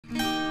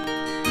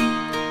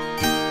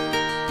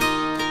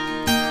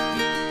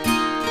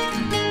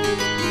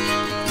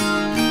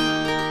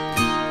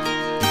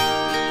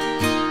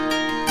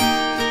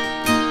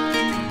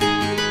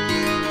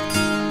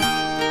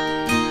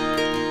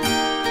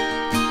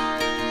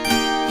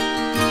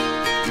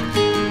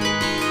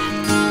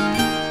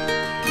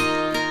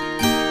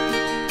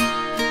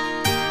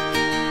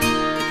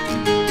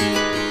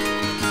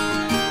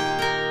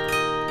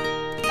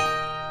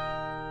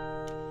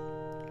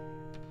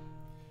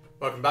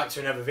back to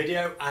another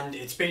video, and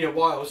it's been a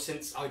while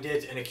since I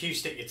did an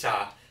acoustic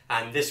guitar,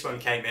 and this one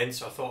came in,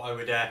 so I thought I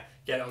would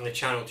get it on the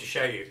channel to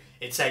show you.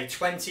 It's a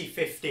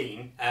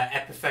 2015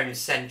 Epiphone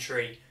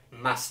Century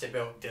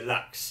Masterbuilt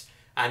Deluxe,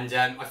 and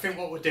I think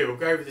what we'll do, we'll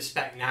go over the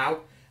spec now,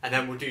 and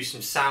then we'll do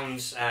some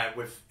sounds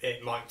with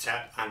it mic'd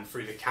up and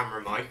through the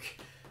camera mic,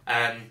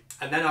 and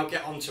then I'll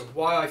get on to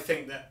why I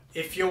think that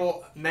if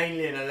you're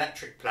mainly an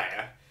electric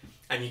player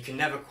and you can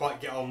never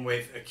quite get on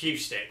with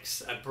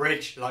acoustics, a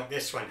bridge like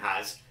this one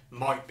has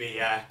might be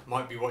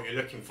what you're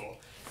looking for.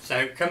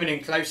 So coming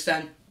in close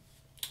then,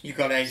 you've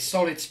got a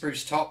solid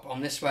spruce top on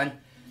this one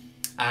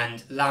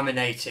and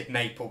laminated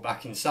maple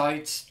backing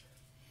sides,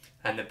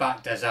 and the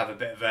back does have a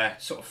bit of a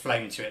sort of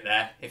flame to it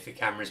there if the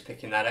camera's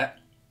picking that up.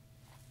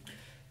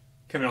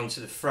 Coming on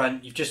to the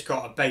front, you've just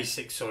got a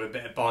basic sort of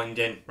bit of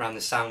binding around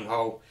the sound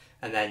hole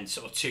and then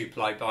sort of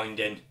 2-ply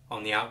binding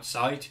on the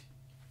outside.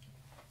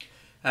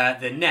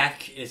 The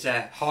neck is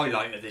a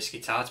highlight of this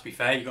guitar, to be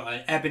fair. You've got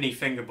an ebony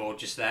fingerboard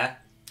just there.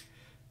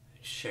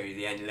 Show you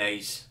the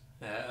inlays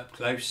up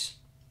close.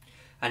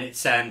 And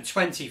it's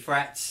 20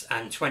 frets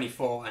and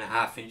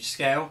 24.5-inch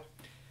scale.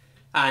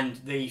 And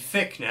the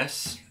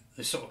thickness,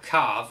 the sort of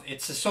carve,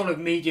 it's a sort of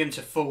medium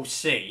to full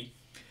C,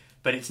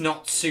 but it's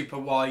not super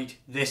wide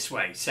this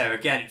way. So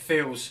again, it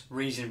feels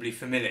reasonably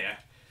familiar.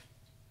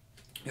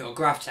 You've got a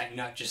Graphtec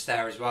nut just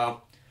there as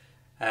well.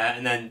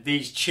 And then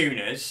these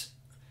tuners,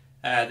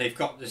 they've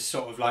got this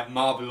sort of like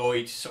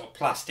marbleoid, sort of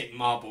plastic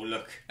marble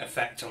look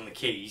effect on the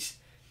keys.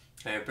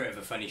 A bit of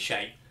a funny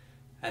shape.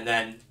 And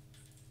then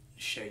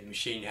show you the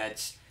machine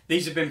heads.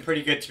 These have been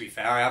pretty good, to be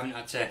fair. I haven't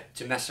had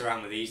to mess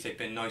around with these. They've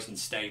been nice and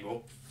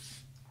stable.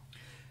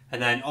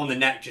 And then on the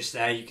neck just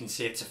there, you can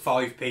see it's a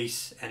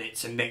 5-piece and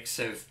it's a mix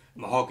of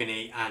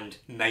mahogany and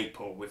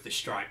maple with the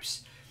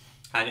stripes.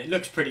 And it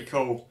looks pretty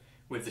cool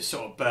with the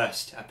sort of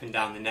burst up and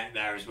down the neck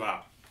there as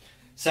well.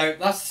 So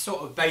that's the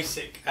sort of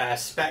basic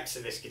specs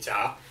of this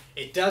guitar.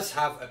 It does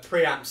have a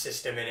preamp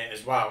system in it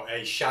as well,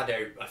 a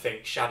Shadow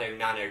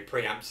Nano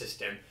preamp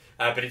system,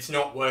 but it's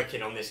not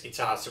working on this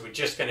guitar, so we're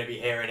just going to be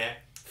hearing it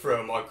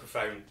through a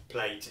microphone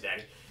played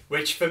today,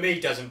 which for me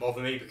doesn't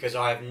bother me because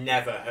I have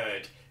never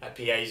heard a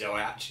piezo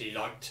I actually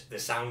liked the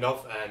sound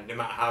of, no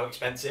matter how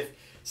expensive.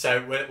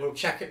 So we'll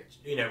check it,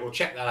 we'll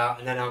check that out,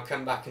 and then I'll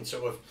come back and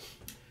sort of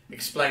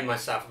explain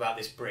myself about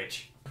this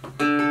bridge.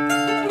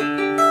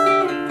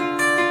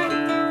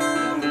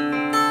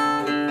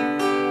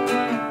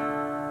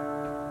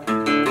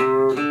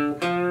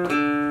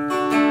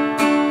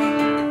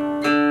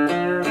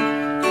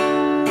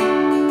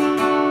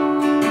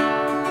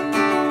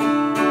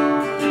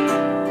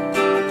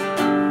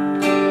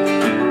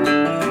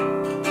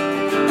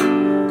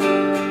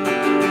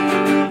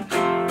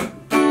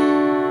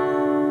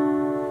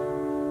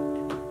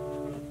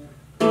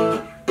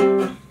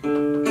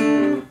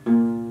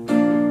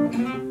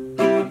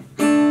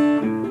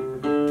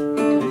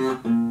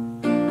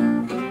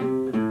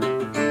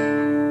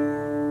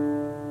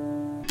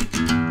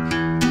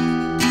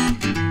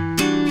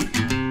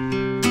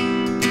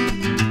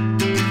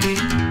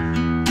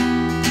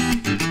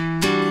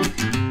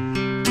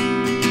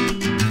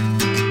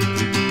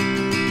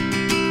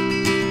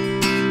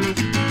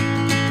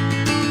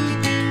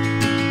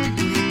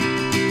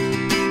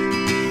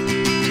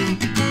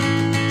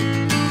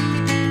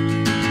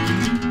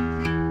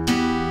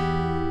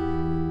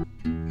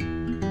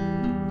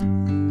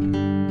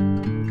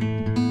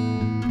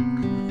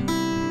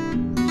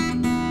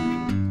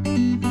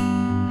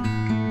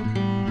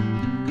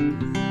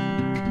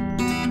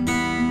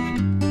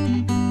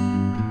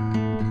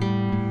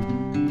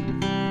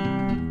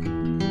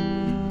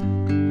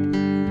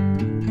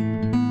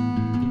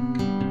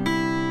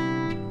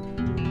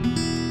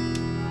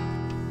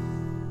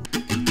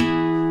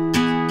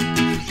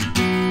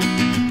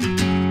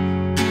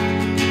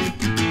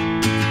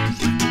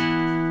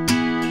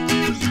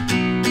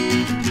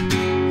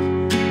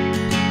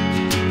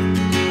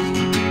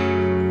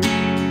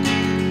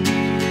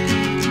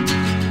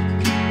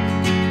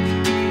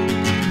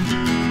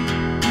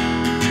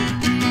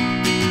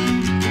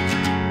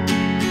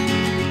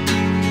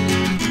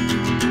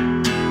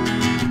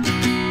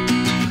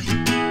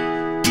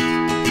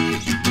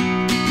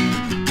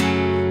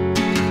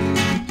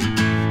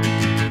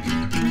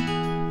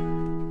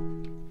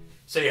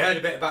 So you heard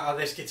a bit about how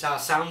this guitar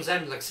sounds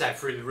then, like I said,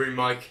 through the room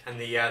mic and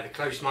the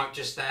close mic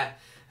just there.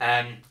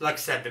 Like I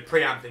said, the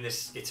preamp in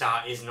this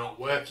guitar is not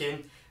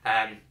working,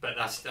 but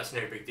that's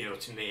no big deal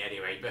to me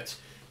anyway. But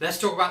let's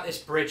talk about this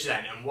bridge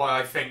then, and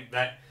why I think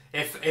that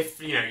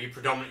if you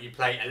predominantly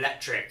play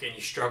electric and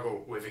you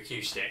struggle with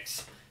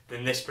acoustics,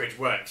 then this bridge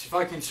works. If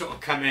I can sort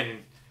of come in and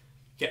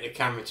get the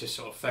camera to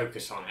sort of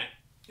focus on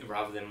it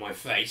rather than my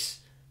face.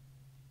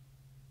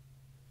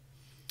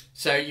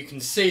 So you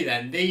can see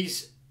then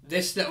this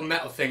little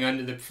metal thing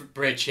under the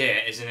bridge here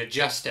is an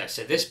adjuster,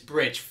 so this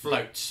bridge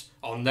floats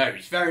on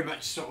those, very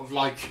much sort of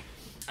like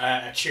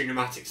a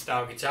Tune-o-matic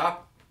style guitar,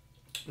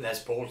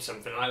 Les Paul,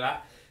 something like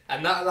that,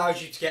 and that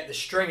allows you to get the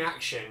string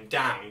action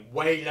down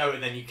way lower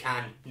than you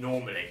can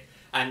normally.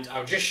 And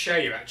I'll just show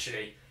you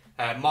actually,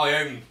 my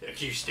own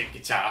acoustic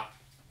guitar.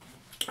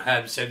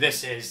 So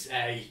this is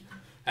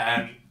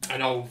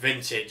an old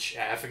vintage,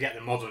 I forget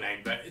the model name,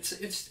 but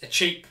it's a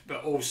cheap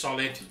but all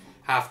solid,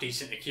 half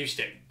decent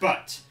acoustic.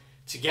 But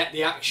to get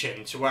the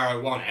action to where I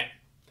want it,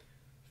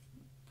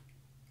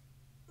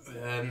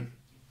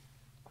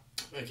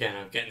 again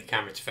I'm getting the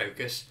camera to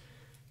focus.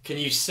 Can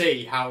you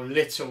see how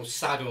little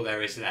saddle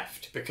there is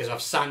left? Because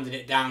I've sanded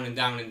it down and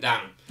down and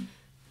down,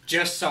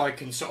 just so I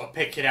can sort of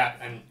pick it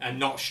up and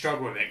not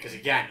struggle with it. Because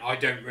again, I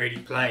don't really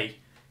play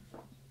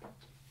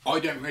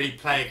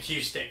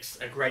acoustics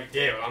a great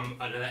deal. I'm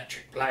an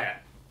electric player.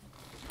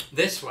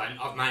 This one,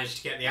 I've managed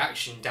to get the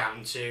action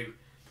down to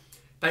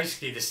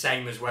basically the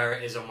same as where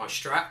it is on my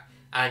Strat,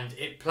 and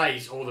it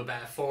plays all the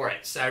better for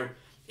it. So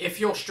if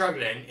you're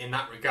struggling in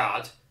that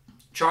regard,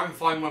 try and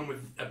find one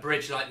with a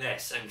bridge like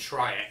this and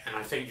try it, and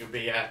I think you'll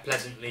be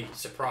pleasantly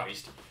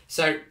surprised.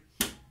 So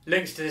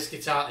links to this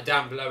guitar are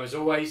down below as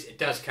always. It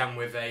does come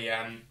with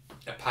a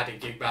padded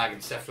gig bag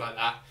and stuff like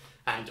that,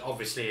 and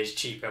obviously is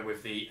cheaper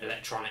with the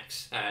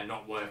electronics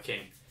not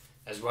working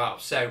as well.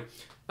 So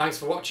thanks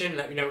for watching.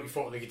 Let me know what you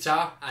thought of the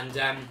guitar, and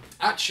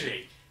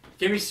actually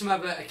give me some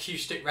other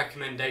acoustic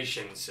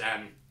recommendations,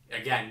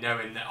 again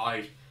knowing that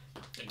I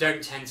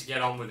don't tend to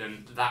get on with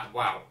them that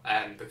well,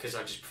 because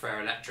I just prefer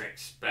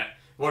electrics. But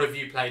what have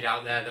you played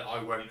out there that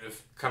I won't have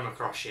come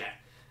across yet?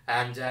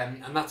 And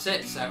that's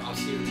it, so I'll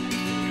see you in the next